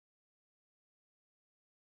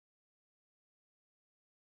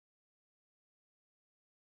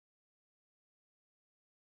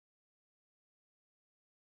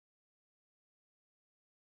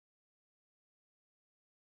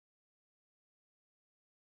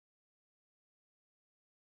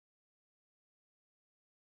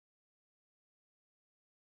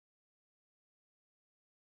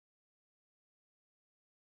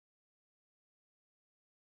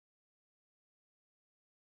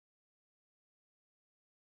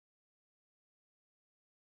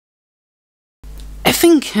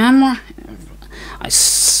effing camera. I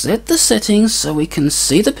set the settings so we can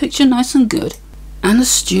see the picture nice and good, and the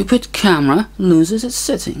stupid camera loses its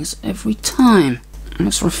settings every time. And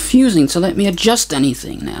it's refusing to let me adjust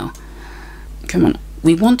anything now. Come on,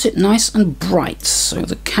 we want it nice and bright so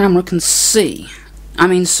the camera can see. I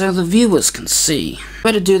mean, so the viewers can see.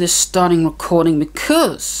 Better do this starting recording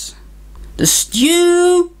because the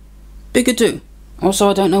stew-bigadoo. Also,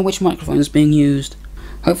 I don't know which microphone is being used.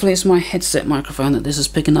 Hopefully it's my headset microphone that this is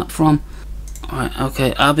picking up from. Alright,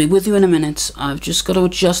 okay, I'll be with you in a minute. I've just got to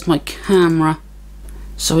adjust my camera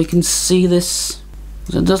so we can see this.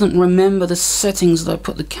 It doesn't remember the settings that I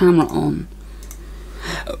put the camera on,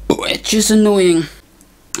 which is annoying.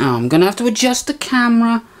 Oh, I'm gonna have to adjust the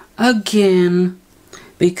camera again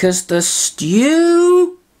because the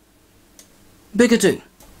stew-bigadoo.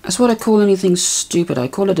 That's what I call anything stupid. I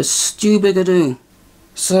call it a stew-bigadoo.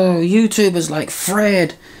 So YouTubers like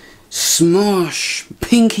Fred, Smosh,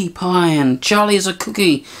 Pinkie Pie and Charlie is a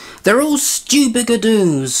Cookie, they're all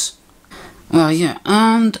stew-bigadoos. Well, yeah,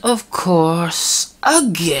 and of course,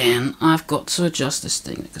 again, I've got to adjust this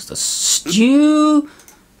thing because the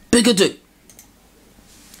stew-bigadoo.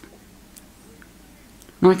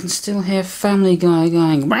 I can still hear Family Guy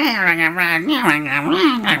going, "Yeah,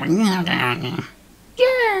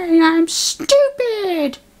 I'm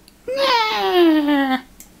stupid!" Yeah.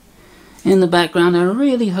 In the background. I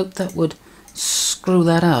really hope that would screw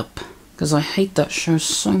that up, because I hate that show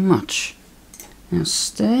so much. Now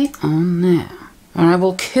stay on there, or I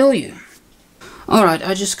will kill you. Alright,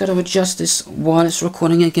 I just got to adjust this while it's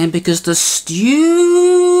recording again, because the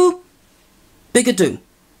stew-bigadoo.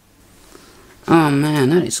 Oh man,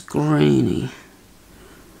 that is grainy.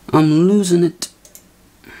 I'm losing it.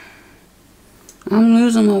 I'm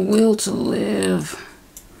losing my will to live.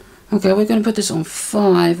 Okay, we're going to put this on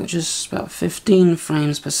 5, which is about 15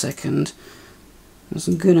 frames per second. That's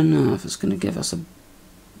good enough. It's going to give us a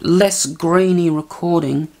less grainy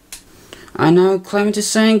recording. I know Clement is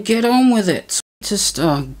saying, get on with it. Just,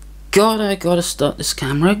 oh god, I got to start this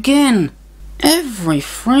camera again. Every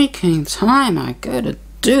freaking time I go to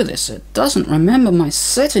do this, it doesn't remember my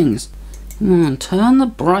settings. Come on, turn the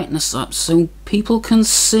brightness up so people can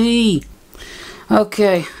see.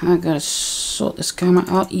 Okay, I gotta sort this camera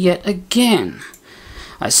out yet again.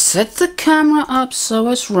 I set the camera up so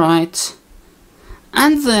it's right,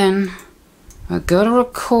 and then I gotta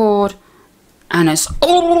record, and it's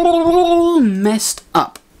all messed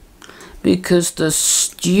up because the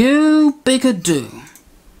stew-bigadoo.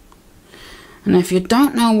 And if you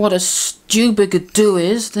don't know what a stew-bigadoo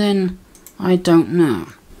is, then I don't know.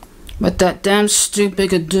 But that damn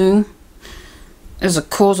stew-bigadoo is the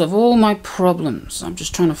cause of all my problems. I'm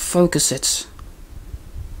just trying to focus it.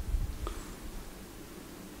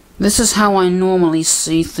 This is how I normally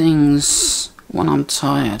see things when I'm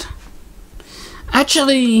tired.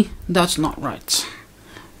 Actually, that's not right,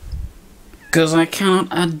 because I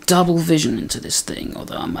cannot add double vision into this thing,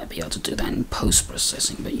 although I might be able to do that in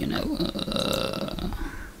post-processing, but you know.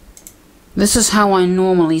 This is how I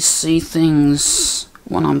normally see things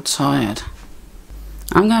when I'm tired.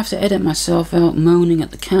 I'm gonna have to edit myself out moaning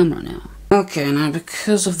at the camera now. Okay, now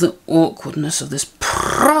because of the awkwardness of this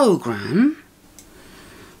program,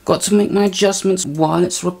 got to make my adjustments while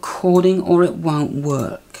it's recording or it won't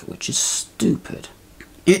work, which is stupid.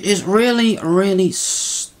 It is really, really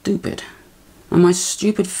stupid. And my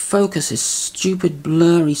stupid focus is stupid,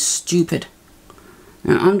 blurry, stupid.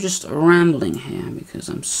 Now I'm just rambling here because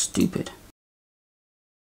I'm stupid.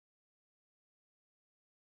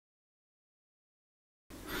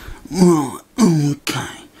 Right,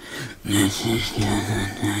 okay. This is just a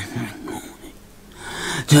recording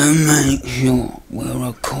to make sure we're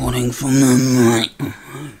recording from the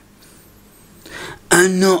microphone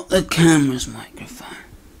and not the camera's microphone.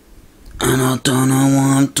 And I don't know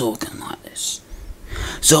why I'm talking like this.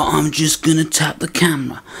 So I'm just gonna tap the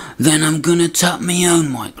camera, then I'm gonna tap my own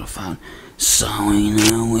microphone so we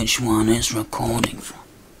know which one it's recording from.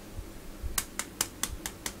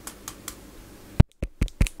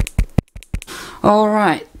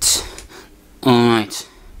 Alright.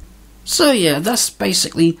 So yeah, that's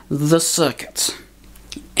basically the circuit.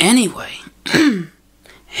 Anyway.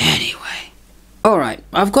 Alright,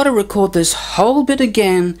 I've got to record this whole bit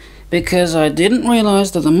again because I didn't realise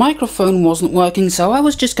that the microphone wasn't working, so I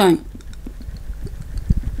was just going.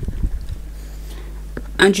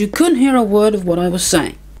 And you couldn't hear a word of what I was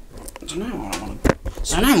saying. So now what I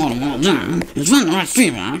want to do is when I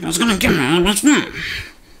feedback, it's going to give me a response.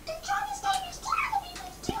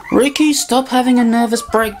 Ricky, stop having a nervous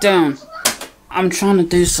breakdown. I'm trying to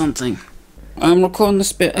do something. I'm recording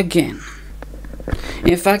this bit again.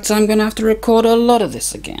 In fact, I'm going to have to record a lot of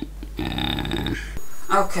this again.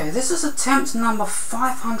 Okay, this is attempt number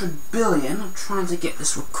 500 billion. I'm trying to get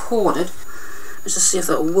this recorded. Let's just see if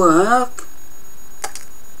that'll work.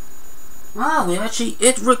 Wow, we actually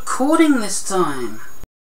hit recording this time.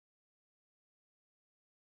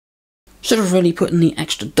 Should have really put in the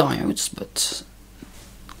extra diodes, but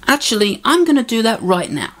actually, I'm going to do that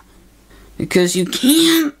right now. Because you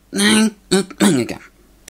can't again.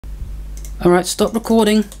 Alright, stop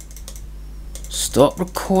recording. Stop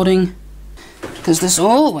recording. Because this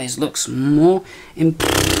always looks more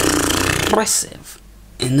impressive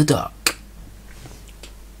in the dark.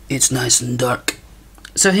 It's nice and dark.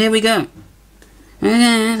 So here we go.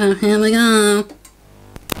 Okay, so here we go.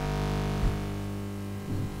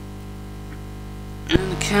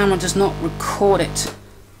 And the camera does not record it.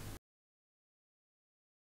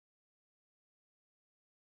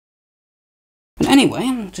 But anyway,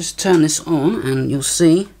 I'll just turn this on and you'll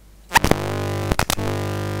see.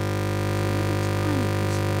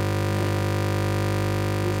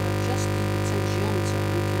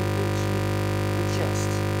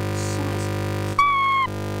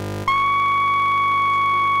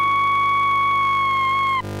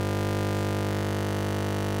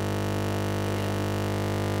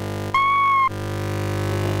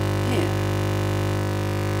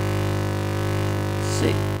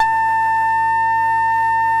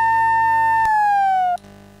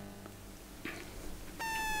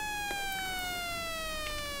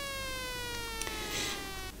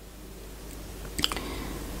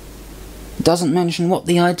 Doesn't mention what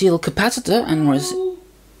the ideal capacitor and No!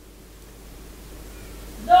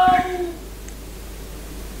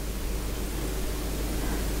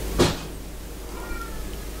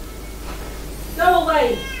 Go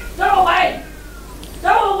away! Go away!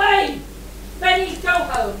 Go away! Benny, go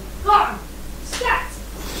home! Gone! Scat!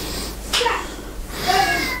 Scat!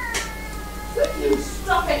 Benny! You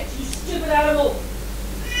stop it, you stupid animal!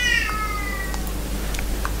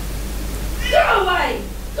 Go away!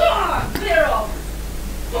 Go on! Clear off!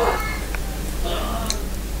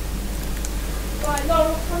 Right,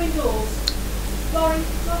 Laurie, come indoors. Laurie,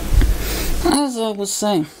 as I was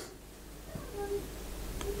saying.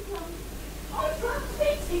 oh, for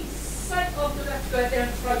Pete's sake, I'm going to have to go down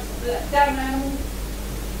and throw that damn animal.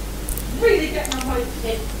 Really getting on my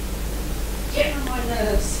pit. Getting on my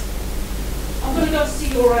nerves. I'm going to go see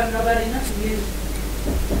your owner. I've had enough of you.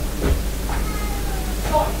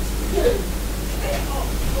 Right, you. Clear off.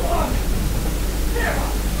 Go on. Clear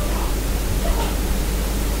off. Come on.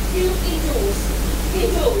 You indoors.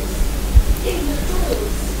 Indoors. In the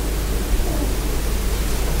doors.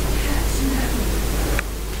 Cats now.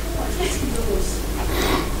 Come on, get indoors.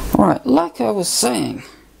 Right, like I was saying.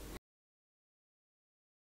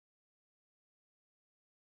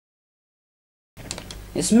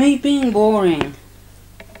 It's me being boring.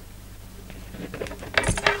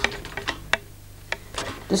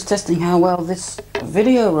 Just testing how well this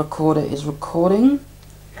video recorder is recording,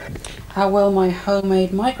 how well my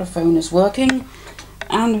homemade microphone is working,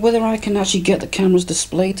 and whether I can actually get the camera's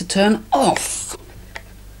display to turn off.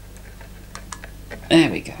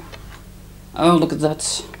 There we go. Oh, look at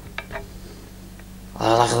that.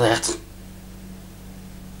 Oh, look at that.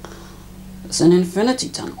 It's an infinity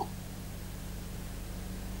tunnel.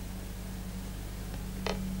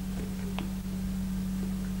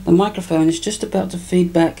 The microphone is just about to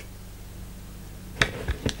feed back.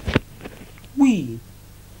 Wee.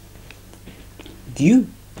 You.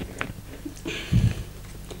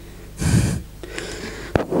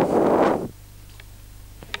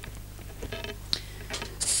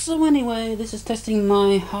 So anyway, this is testing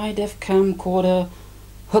my high-def camcorder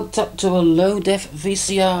hooked up to a low-def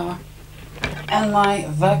VCR and my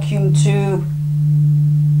vacuum tube.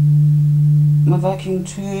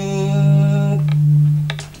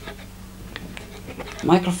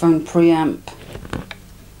 Microphone preamp.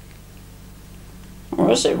 Or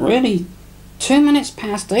is it really 2 minutes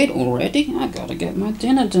past 8 already? I gotta get my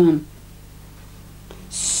dinner done.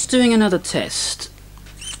 Just doing another test.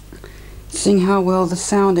 Seeing how well the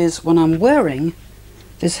sound is when I'm wearing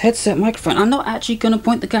this headset microphone. I'm not actually gonna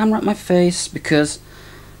point the camera at my face because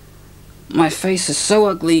my face is so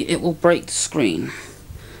ugly it will break the screen.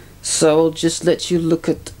 So I'll just let you look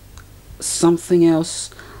at something else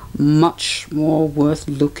much more worth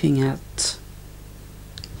looking at.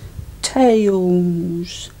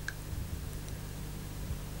 Tails.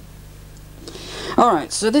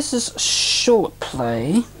 Alright, so this is short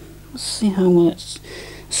play. Let's see how much.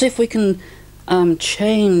 See if we can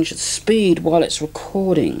change the speed while it's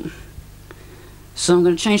recording. So I'm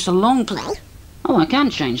going to change to long play. Oh, I can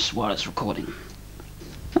change while it's recording.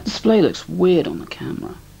 That display looks weird on the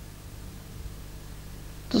camera.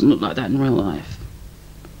 Doesn't look like that in real life.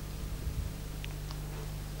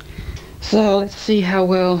 So let's see how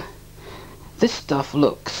well this stuff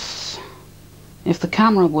looks. If the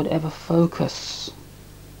camera would ever focus.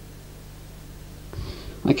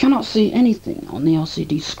 I cannot see anything on the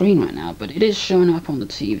LCD screen right now, but it is showing up on the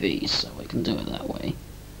TV, so I can do it that way.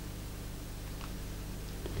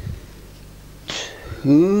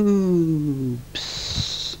 Tubes.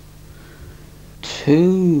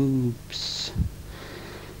 Tubes.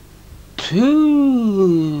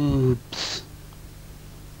 Tubes.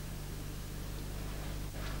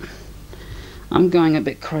 I'm going a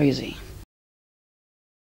bit crazy.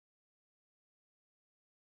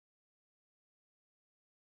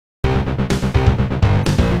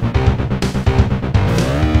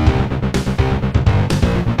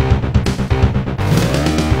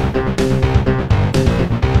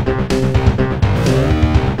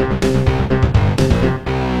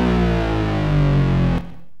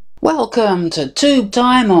 Welcome to Tube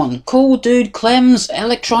Time on Cool Dude Clem's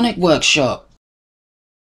Electronic Workshop.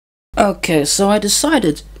 Okay, so I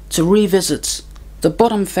decided to revisit the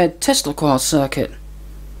bottom-fed Tesla coil circuit.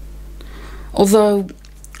 Although,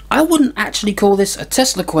 I wouldn't actually call this a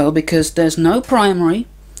Tesla coil because there's no primary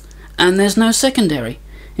and there's no secondary.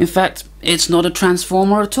 In fact, it's not a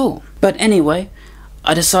transformer at all. But anyway,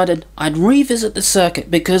 I decided I'd revisit the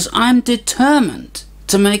circuit because I'm determined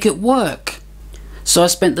to make it work. So I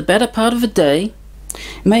spent the better part of a day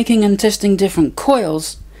making and testing different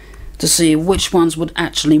coils to see which ones would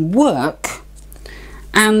actually work,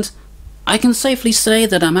 and I can safely say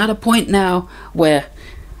that I'm at a point now where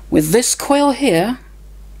with this coil here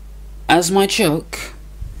as my choke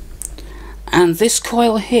and this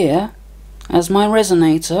coil here as my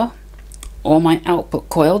resonator or my output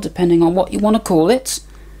coil, depending on what you want to call it,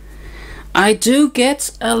 I do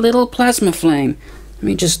get a little plasma flame. Let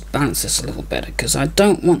me just balance this a little better because I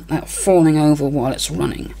don't want that falling over while it's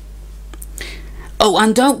running. Oh,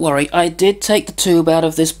 and don't worry, I did take the tube out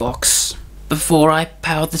of this box before I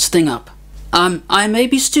powered this thing up. I may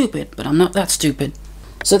be stupid, but I'm not that stupid.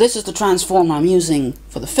 So this is the transformer I'm using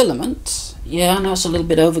for the filament. Yeah, I know it's a little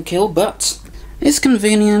bit overkill, but it's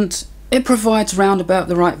convenient. It provides round about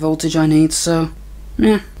the right voltage I need, so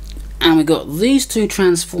yeah. And we got these two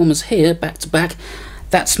transformers here, back to back.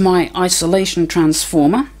 That's my isolation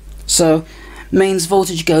transformer. So mains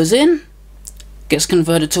voltage goes in, gets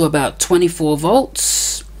converted to about 24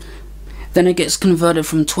 volts. Then it gets converted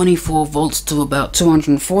from 24 volts to about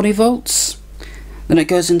 240 volts. Then it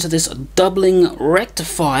goes into this doubling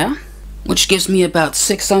rectifier, which gives me about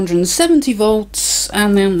 670 volts,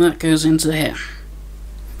 and then that goes into here.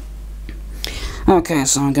 Okay,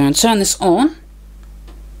 so I'm going to turn this on.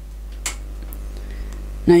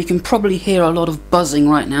 Now you can probably hear a lot of buzzing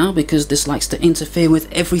right now because this likes to interfere with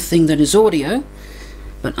everything that is audio,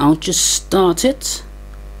 but I'll just start it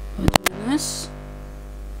by doing this,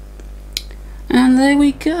 and there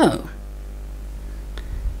we go.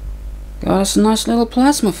 Got us a nice little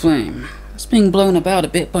plasma flame. It's being blown about a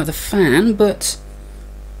bit by the fan, but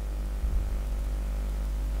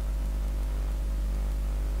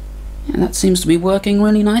yeah, that seems to be working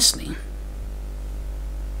really nicely.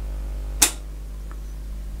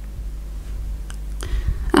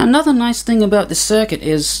 Another nice thing about this circuit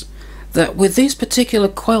is that with these particular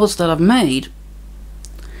coils that I've made,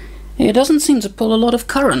 it doesn't seem to pull a lot of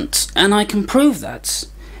current, and I can prove that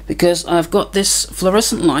because I've got this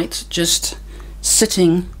fluorescent light just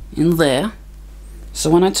sitting in there. So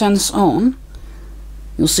when I turn this on,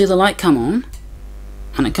 you'll see the light come on,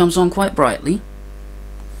 and it comes on quite brightly.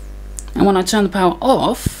 And when I turn the power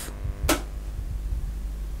off,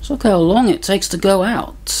 just look how long it takes to go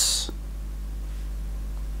out.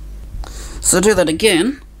 So do that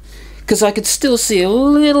again, because I could still see a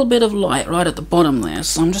little bit of light right at the bottom there,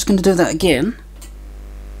 so I'm just going to do that again.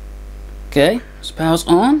 Okay, so power's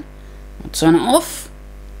on, I'll turn it off.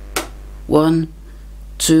 1,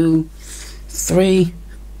 2, 3,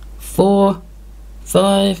 4,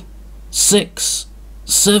 5, 6,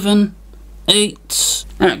 7, 8.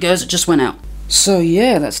 There it goes, it just went out. So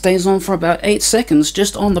yeah, that stays on for about 8 seconds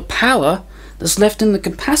just on the power that's left in the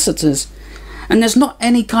capacitors. And there's not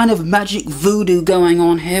any kind of magic voodoo going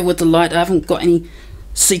on here with the light. I haven't got any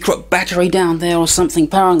secret battery down there or something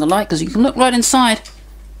powering the light, because you can look right inside.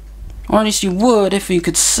 Or at least you would if you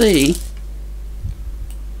could see.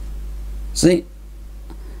 See?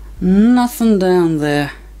 Nothing down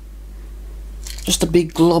there. Just a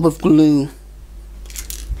big glob of glue.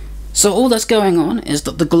 So all that's going on is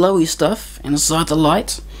that the glowy stuff inside the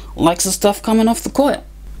light likes the stuff coming off the coil.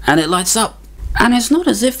 And it lights up. And it's not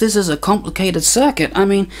as if this is a complicated circuit. I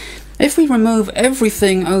mean, if we remove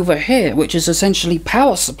everything over here, which is essentially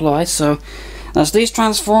power supply, so that's these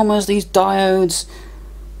transformers, these diodes,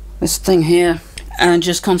 this thing here, and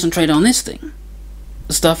just concentrate on this thing,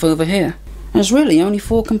 the stuff over here, there's really only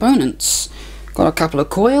 4 components. Got a couple of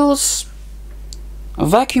coils, a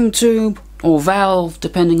vacuum tube, or valve,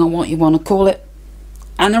 depending on what you want to call it,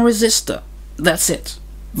 and a resistor. That's it.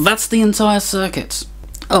 That's the entire circuit.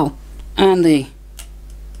 Oh, and the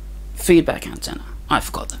feedback antenna. I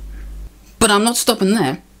forgot that. But I'm not stopping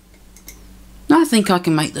there. I think I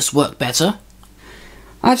can make this work better.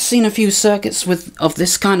 I've seen a few circuits of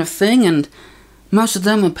this kind of thing, and most of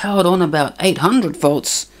them are powered on about 800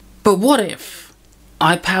 volts. But what if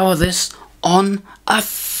I power this on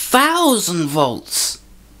 1,000 volts?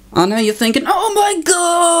 I know you're thinking, oh my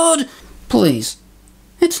god! Please,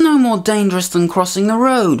 it's no more dangerous than crossing the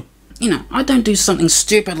road. You know, I don't do something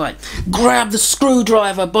stupid like grab the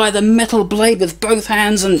screwdriver by the metal blade with both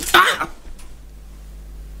hands and ah!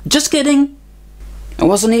 Just kidding. I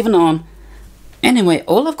wasn't even on. Anyway,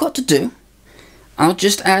 all I've got to do, I'll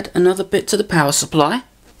just add another bit to the power supply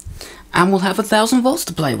and we'll have 1,000 volts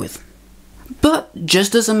to play with. But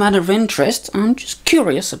just as a matter of interest, I'm just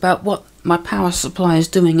curious about what my power supply is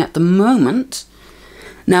doing at the moment.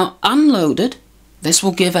 Now, unloaded, this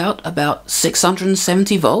will give out about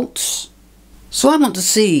 670 volts. So I want to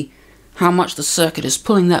see how much the circuit is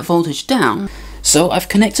pulling that voltage down. So I've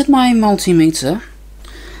connected my multimeter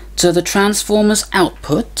to the transformer's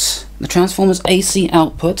output, the transformer's AC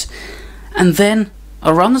output, and then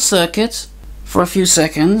I'll run the circuit for a few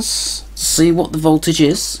seconds to see what the voltage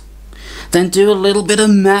is. Then do a little bit of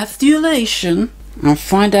mathulation and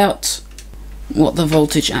find out what the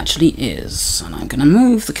voltage actually is. And I'm going to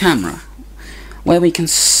move the camera where we can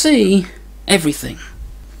see everything.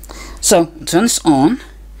 So, turn this on.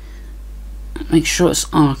 Make sure it's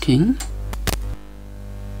arcing.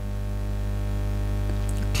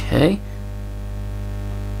 Okay.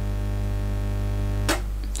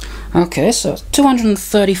 Okay, so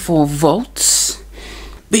 234 volts.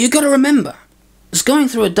 But you've got to remember, it's going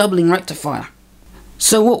through a doubling rectifier.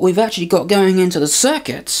 So what we've actually got going into the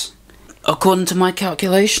circuit, according to my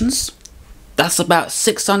calculations, that's about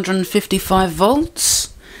 655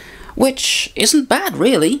 volts, which isn't bad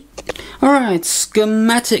really. Alright,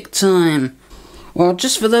 schematic time. Well,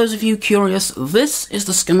 just for those of you curious, this is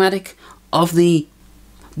the schematic of the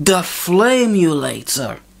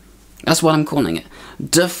deflamulator. That's what I'm calling it.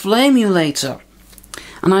 Deflamulator.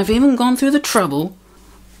 And I've even gone through the trouble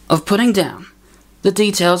of putting down the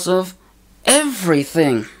details of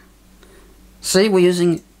everything. See, we're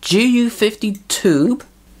using GU50 tube,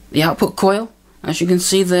 the output coil, as you can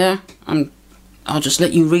see there. I'll just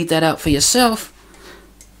let you read that out for yourself.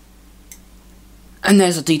 And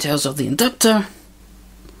there's the details of the inductor.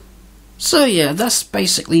 So yeah, that's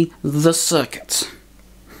basically the circuit.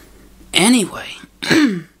 Anyway,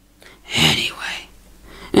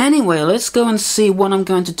 let's go and see what I'm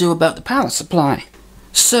going to do about the power supply.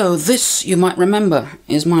 So this, you might remember,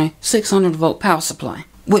 is my 600 volt power supply,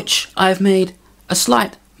 which I've made a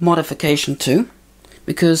slight modification to,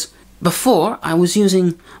 because before I was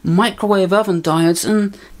using microwave oven diodes,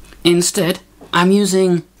 and instead I'm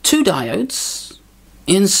using 2 diodes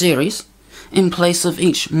in series in place of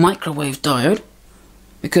each microwave diode,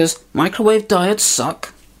 because microwave diodes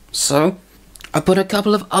suck. So I put a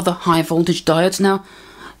couple of other high voltage diodes. Now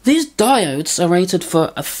these diodes are rated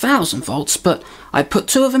for 1,000 volts, but I put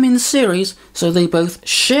 2 of them in series so they both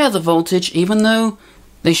share the voltage, even though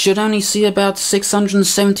they should only see about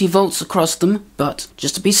 670 volts across them. But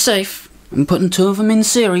just to be safe, I'm putting 2 of them in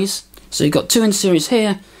series. So you've got 2 in series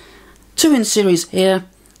here, 2 in series here,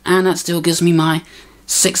 and that still gives me my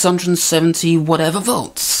 670 whatever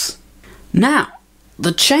volts. Now,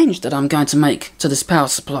 the change that I'm going to make to this power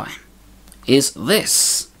supply is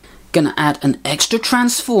this. Gonna add an extra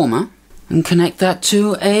transformer and connect that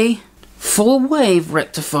to a full wave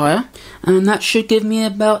rectifier, and that should give me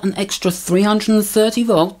about an extra 330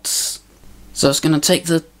 volts. So it's gonna take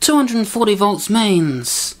the 240 volts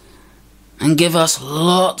mains and give us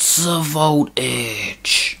lots of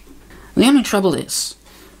voltage. The only trouble is,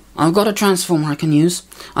 I've got a transformer I can use,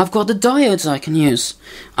 I've got the diodes I can use,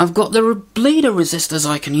 I've got the bleeder resistors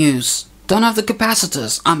I can use. Don't have the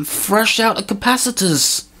capacitors. I'm fresh out of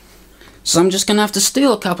capacitors. So I'm just gonna have to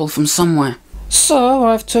steal a couple from somewhere. So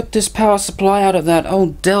I've took this power supply out of that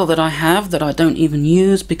old Dell that I have that I don't even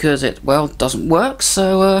use because it, well, doesn't work.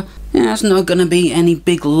 So yeah, there's not gonna be any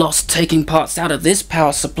big loss taking parts out of this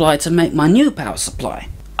power supply to make my new power supply.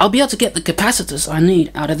 I'll be able to get the capacitors I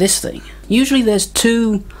need out of this thing. Usually there's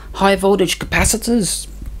 2 high voltage capacitors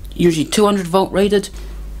usually 200 volt rated.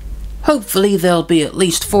 Hopefully there'll be at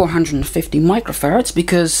least 450 microfarads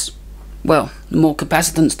because, well, the more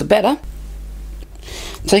capacitance the better.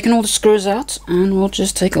 Taking all the screws out, and we'll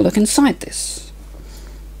just take a look inside this.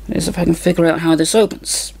 Let's see if I can figure out how this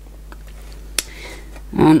opens.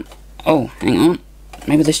 Oh, hang on.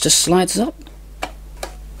 Maybe this just slides up.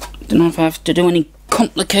 Don't know if I have to do any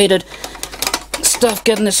complicated stuff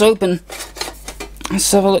getting this open.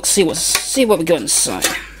 Let's have a look, see what we got inside.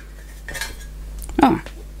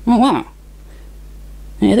 Oh wow.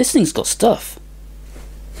 Yeah, this thing's got stuff.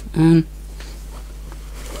 Alright,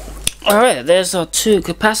 there's our two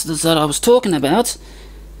capacitors that I was talking about.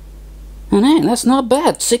 And hey, that's not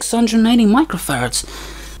bad, 680 microfarads.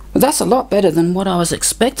 But that's a lot better than what I was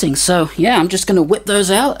expecting, so yeah, I'm just gonna whip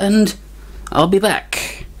those out and I'll be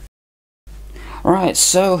back. Alright,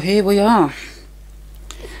 so here we are.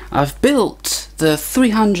 I've built the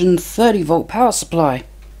 330 volt power supply.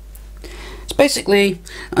 It's basically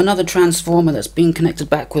another transformer that's being connected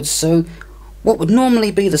backwards, so what would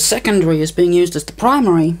normally be the secondary is being used as the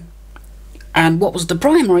primary, and what was the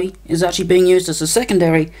primary is actually being used as the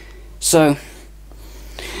secondary. So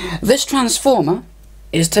this transformer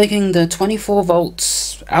is taking the 24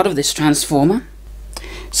 volts out of this transformer,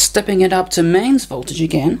 stepping it up to mains voltage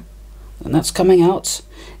again, and that's coming out,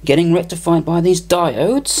 getting rectified by these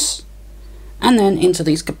diodes, and then into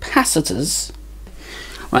these capacitors.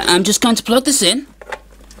 Right, I'm just going to plug this in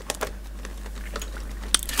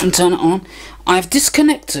and turn it on. I've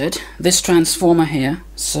disconnected this transformer here,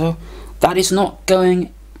 so that is not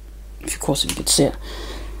going, of course if you could see it,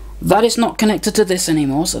 that is not connected to this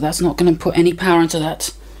anymore, so that's not going to put any power into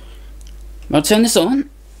that. I'll turn this on,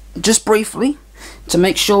 just briefly, to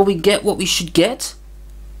make sure we get what we should get.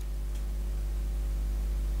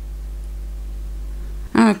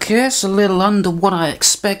 Okay, it's a little under what I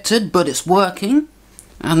expected, but it's working,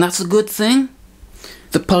 and that's a good thing.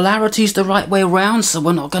 The polarity's the right way around, so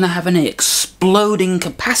we're not going to have any exploding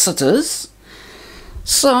capacitors.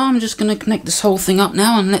 So I'm just going to connect this whole thing up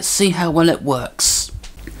now, and let's see how well it works.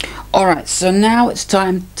 Alright, so now it's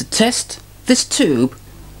time to test this tube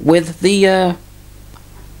with the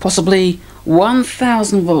possibly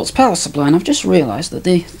 1000 volts power supply, and I've just realised that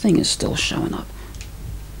the thing is still showing up.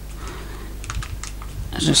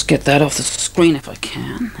 Let's just get that off the screen if I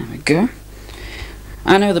can. There we go.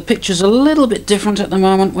 I know the picture's a little bit different at the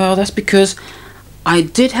moment. Well, that's because I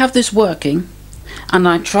did have this working and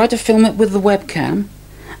I tried to film it with the webcam,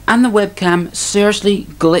 and the webcam seriously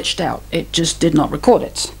glitched out. It just did not record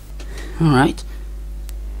it. Alright.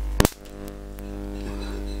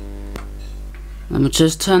 Let me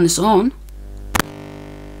just turn this on.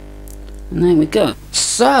 And there we go.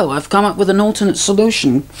 So, I've come up with an alternate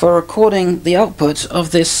solution for recording the output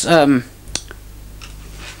of this, we're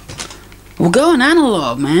going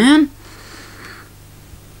analog, man!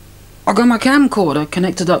 I got my camcorder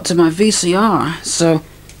connected up to my VCR, so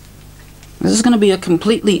this is going to be a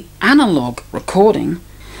completely analog recording,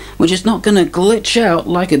 which is not going to glitch out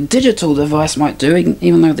like a digital device might do,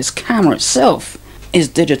 even though this camera itself is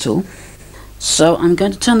digital. So I'm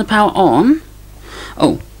going to turn the power on.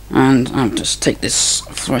 Oh, and I'll just take this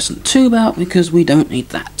fluorescent tube out because we don't need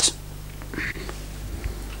that.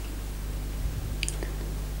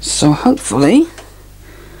 So hopefully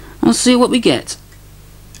I'll see what we get.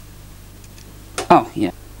 Oh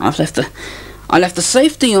yeah, I left the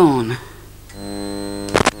safety on.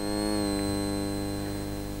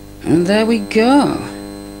 And there we go.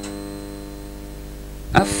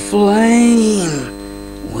 A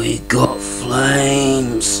flame. We got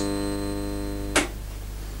flames.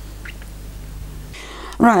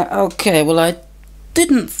 Right, okay, well I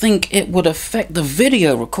didn't think it would affect the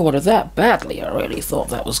video recorder that badly. I really thought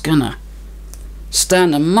that was gonna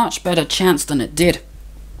stand a much better chance than it did.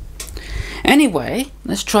 Anyway,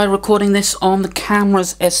 let's try recording this on the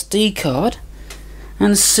camera's SD card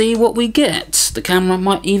and see what we get. The camera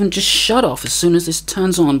might even just shut off as soon as this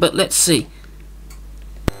turns on, but let's see.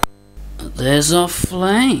 There's our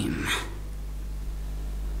flame.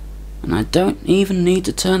 And I don't even need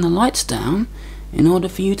to turn the lights down in order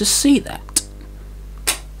for you to see that.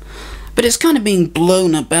 But it's kind of being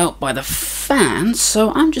blown about by the fan,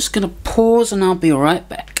 so I'm just going to pause and I'll be right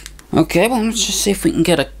back. Okay, well let's just see if we can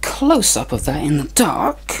get a close-up of that in the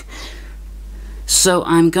dark. So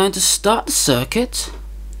I'm going to start the circuit.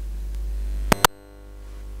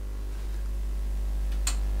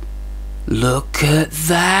 Look at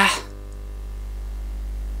that.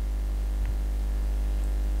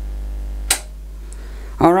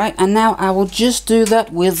 Alright, and now I will just do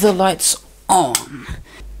that with the lights on.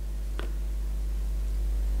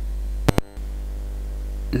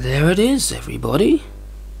 There it is, everybody.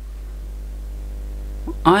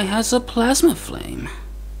 I has a plasma flame.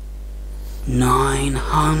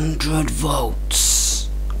 900 volts,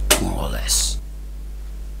 more or less.